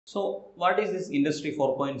So, what is this Industry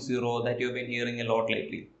 4.0 that you've been hearing a lot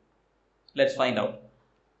lately? Let's find out.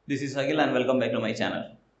 This is Akhil and welcome back to my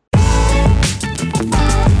channel.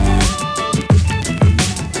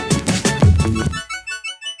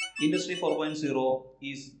 Industry 4.0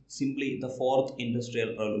 is simply the fourth industrial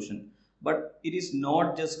revolution, but it is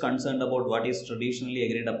not just concerned about what is traditionally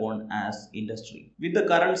agreed upon as industry. With the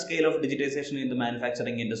current scale of digitization in the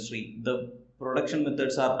manufacturing industry, the production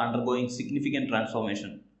methods are undergoing significant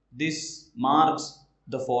transformation. This marks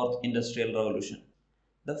the fourth industrial revolution.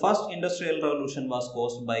 The first industrial revolution was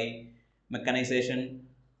caused by mechanization,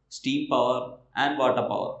 steam power, and water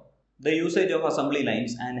power. The usage of assembly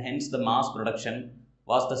lines and hence the mass production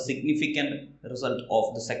was the significant result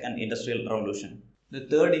of the second industrial revolution. The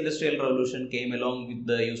third industrial revolution came along with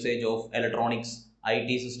the usage of electronics,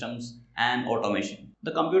 IT systems, and automation.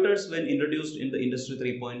 The computers, when introduced in the Industry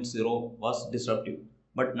 3.0, was disruptive,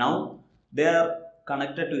 but now they are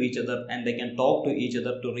connected to each other and they can talk to each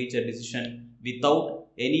other to reach a decision without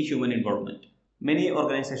any human involvement. Many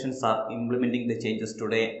organizations are implementing the changes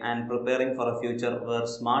today and preparing for a future where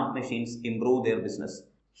smart machines improve their business.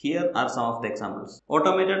 Here are some of the examples.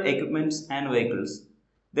 Automated equipments and vehicles.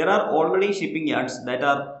 There are already shipping yards that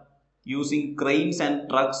are using cranes and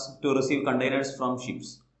trucks to receive containers from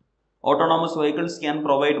ships. Autonomous vehicles can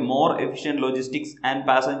provide more efficient logistics and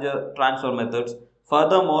passenger transfer methods.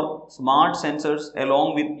 Furthermore, smart sensors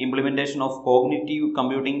along with implementation of cognitive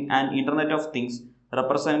computing and Internet of Things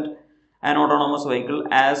represent an autonomous vehicle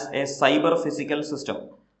as a cyber physical system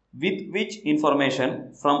with which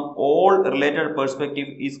information from all related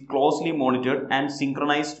perspectives is closely monitored and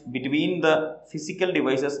synchronized between the physical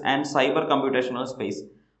devices and cyber computational space.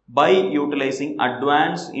 By utilizing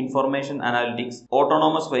advanced information analytics,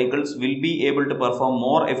 autonomous vehicles will be able to perform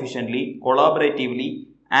more efficiently, collaboratively,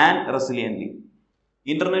 and resiliently.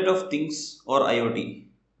 Internet of Things or IoT.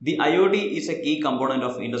 The IoT is a key component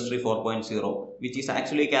of Industry 4.0, which is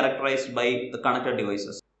actually characterized by the connected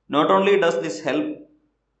devices. Not only does this help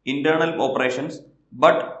internal operations,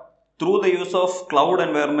 but through the use of cloud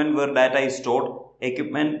environment where data is stored,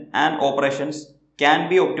 equipment and operations can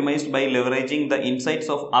be optimized by leveraging the insights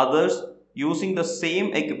of others using the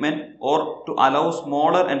same equipment or to allow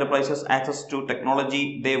smaller enterprises access to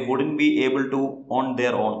technology they wouldn't be able to on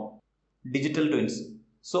their own. Digital twins.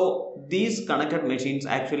 So these connected machines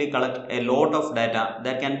actually collect a lot of data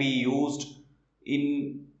that can be used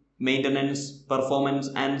in maintenance, performance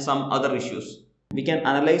and some other issues. We can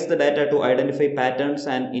analyze the data to identify patterns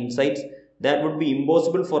and insights that would be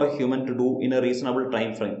impossible for a human to do in a reasonable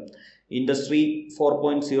time frame. Industry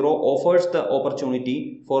 4.0 offers the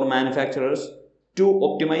opportunity for manufacturers to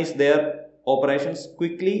optimize their operations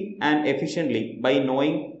quickly and efficiently by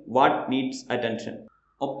knowing what needs attention.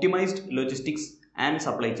 Optimized logistics and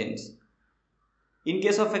supply chains. In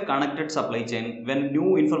case of a connected supply chain, when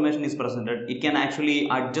new information is presented, it can actually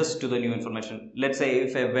adjust to the new information. Let's say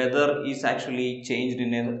if a weather is actually changed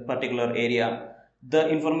in a particular area, the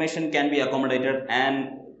information can be accommodated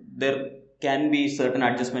and there can be certain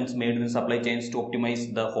adjustments made in the supply chains to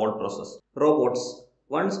optimize the whole process. Robots.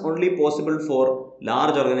 Once only possible for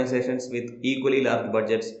large organizations with equally large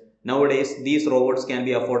budgets, nowadays these robots can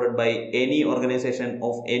be afforded by any organization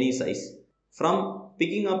of any size. From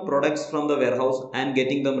picking up products from the warehouse and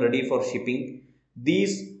getting them ready for shipping,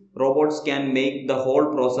 these robots can make the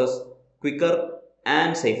whole process quicker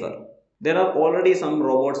and safer. There are already some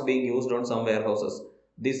robots being used on some warehouses.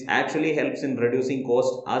 This actually helps in reducing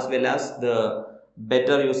cost as well as the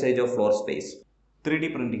better usage of floor space.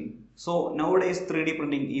 3D printing. So nowadays 3D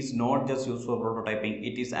printing is not just used for prototyping,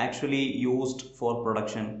 it is actually used for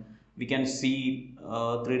production. We can see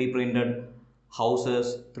 3D printed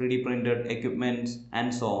houses, 3D printed equipments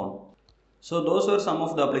and so on. So those were some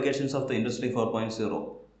of the applications of the Industry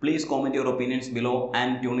 4.0. Please comment your opinions below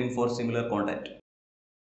and tune in for similar content.